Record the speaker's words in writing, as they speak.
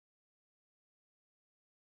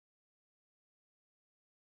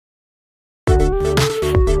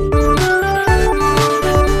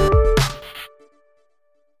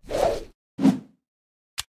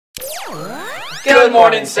Good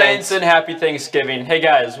morning, Saints, and happy Thanksgiving. Hey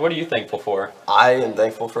guys, what are you thankful for? I am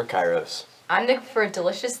thankful for Kairos. I'm thankful for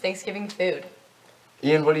delicious Thanksgiving food.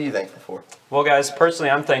 Ian, what are you thankful for? Well guys, personally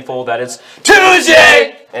I'm thankful that it's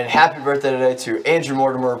Tues-YAY! And happy birthday today to Andrew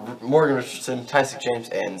Mortimer, Morgan Richardson, Tyson James,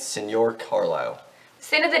 and Senor Carlisle.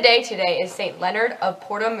 Saint of the day today is Saint Leonard of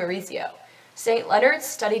Porto Maurizio. Saint Leonard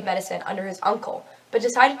studied medicine under his uncle, but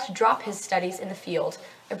decided to drop his studies in the field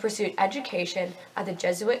and pursued education at the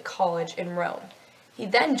Jesuit college in Rome. He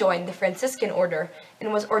then joined the Franciscan order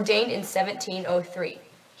and was ordained in 1703.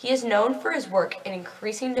 He is known for his work in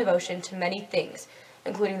increasing devotion to many things,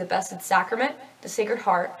 including the Blessed Sacrament, the Sacred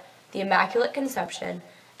Heart, the Immaculate Conception,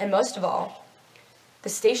 and most of all, the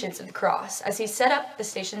Stations of the Cross, as he set up the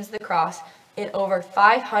Stations of the Cross in over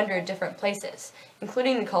 500 different places,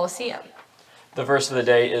 including the Colosseum. The verse of the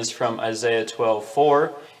day is from Isaiah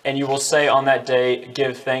 12:4, and you will say on that day,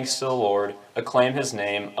 give thanks to the Lord, acclaim his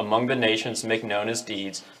name, among the nations make known his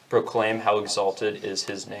deeds, proclaim how exalted is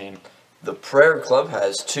his name. The Prayer Club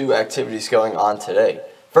has 2 activities going on today.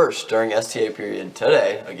 First, during STA period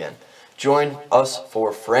today, again, join us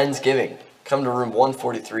for Friendsgiving. Come to room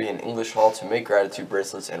 143 in English Hall to make gratitude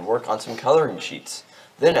bracelets and work on some coloring sheets.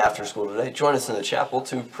 Then after school today, join us in the chapel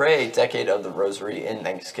to pray a decade of the Rosary in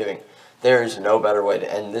Thanksgiving. There is no better way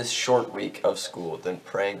to end this short week of school than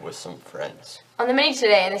praying with some friends. On the menu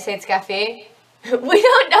today in the Saints Cafe, we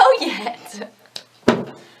don't know yet.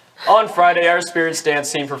 On Friday, our Spirits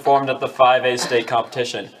Dance team performed at the 5A state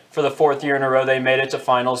competition. For the 4th year in a row, they made it to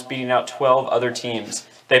finals, beating out 12 other teams.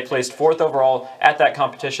 They placed 4th overall at that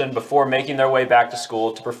competition before making their way back to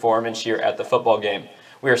school to perform and cheer at the football game.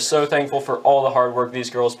 We are so thankful for all the hard work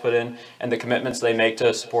these girls put in and the commitments they make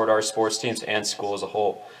to support our sports teams and school as a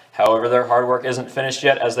whole. However, their hard work isn't finished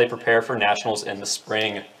yet as they prepare for nationals in the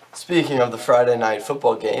spring. Speaking of the Friday night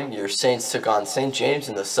football game, your Saints took on St. James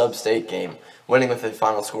in the sub-state game, winning with a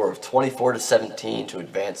final score of 24-17 to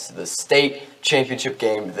advance to the state championship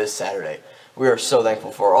game this Saturday. We are so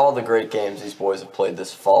thankful for all the great games these boys have played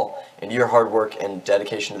this fall, and your hard work and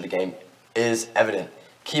dedication to the game is evident.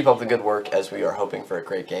 Keep up the good work as we are hoping for a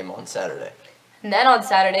great game on Saturday. And then on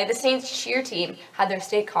Saturday, the Saints cheer team had their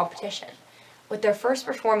state competition. With their first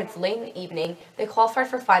performance late in the evening, they qualified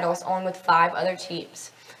for finals along with 5 other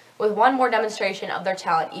teams. With one more demonstration of their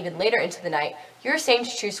talent even later into the night, your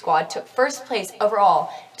Saints cheer squad took first place overall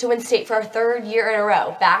to win state for a 3rd year in a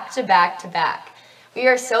row, back to back to back. We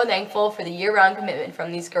are so thankful for the year-round commitment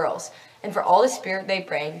from these girls and for all the spirit they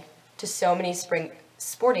bring to so many spring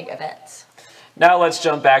sporting events. Now let's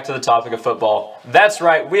jump back to the topic of football. That's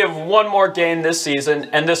right, we have one more game this season,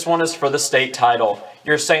 and this one is for the state title.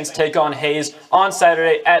 Your Saints take on Hayes on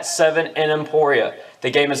Saturday at 7 in Emporia. The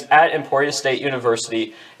game is at Emporia State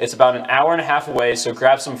University. It's about an hour and a half away, so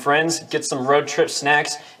grab some friends, get some road trip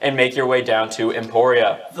snacks, and make your way down to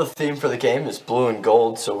Emporia. The theme for the game is blue and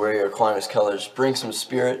gold, so wear your Aquinas colors, bring some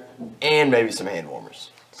spirit, and maybe some hand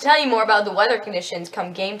warmers. To tell you more about the weather conditions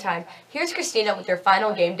come game time, here's Christina with your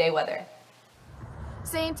final game day weather.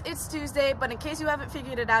 Saints, it's Tuesday, but in case you haven't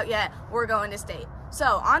figured it out yet, we're going to state.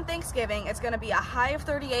 So on Thanksgiving, it's going to be a high of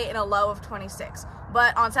 38 and a low of 26.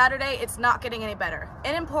 But on Saturday, it's not getting any better.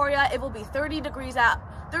 In Emporia, it will be 30 degrees out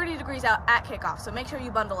at kickoff, so make sure you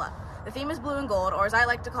bundle up. The theme is blue and gold, or as I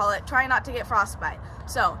like to call it, try not to get frostbite.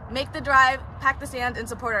 So make the drive, pack the sand, and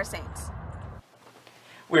support our Saints.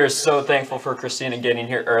 We are so thankful for Christina getting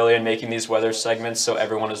here early and making these weather segments so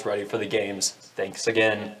everyone is ready for the games. Thanks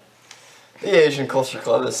again. The Asian Culture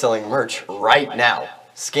Club is selling merch right now.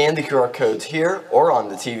 Scan the QR codes here or on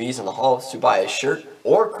the TVs in the halls to buy a shirt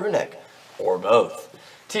or crew neck, or both.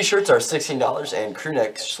 T-shirts are $16 and crew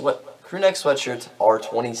neck sweatshirts are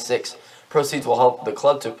 $26. Proceeds will help the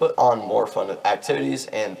club to put on more fun activities,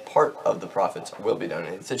 and part of the profits will be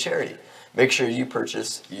donated to charity. Make sure you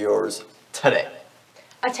purchase yours today.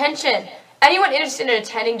 Attention! Anyone interested in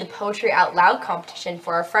attending the Poetry Out Loud competition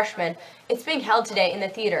for our freshmen, it's being held today in the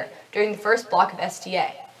theater during the first block of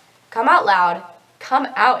STA. Come out loud, come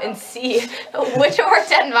out and see which of our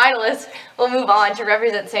 10 finalists will move on to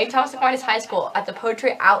represent St. Thomas Aquinas High School at the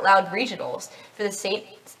Poetry Out Loud Regionals for the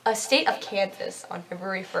state of Kansas on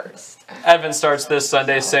February 1st. Advent starts this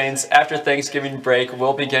Sunday, Saints. After Thanksgiving break,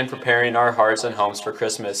 we'll begin preparing our hearts and homes for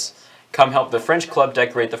Christmas. Come help the French Club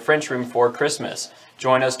decorate the French room for Christmas.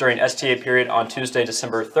 Join us during STA period on Tuesday,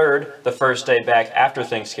 December 3rd, the first day back after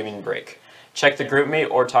Thanksgiving break. Check the group meet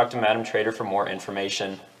or talk to Madam Trader for more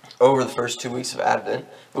information. Over the first 2 weeks of Advent,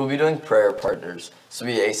 we'll be doing Prayer Partners. This will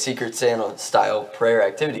be a Secret Santa-style prayer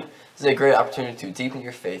activity. This is a great opportunity to deepen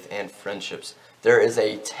your faith and friendships. There is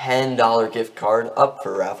a $10 gift card up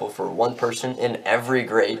for raffle for one person in every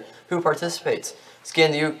grade who participates.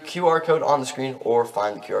 Scan the QR code on the screen or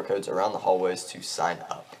find the QR codes around the hallways to sign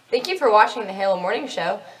up. Thank you for watching the Halo Morning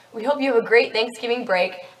Show. We hope you have a great Thanksgiving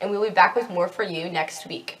break, and we'll be back with more for you next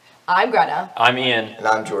week. I'm Greta. I'm Ian. And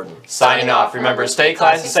I'm Jordan. Signing off. Remember, stay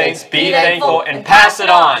classy, Saints, be thankful, and pass it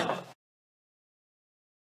on.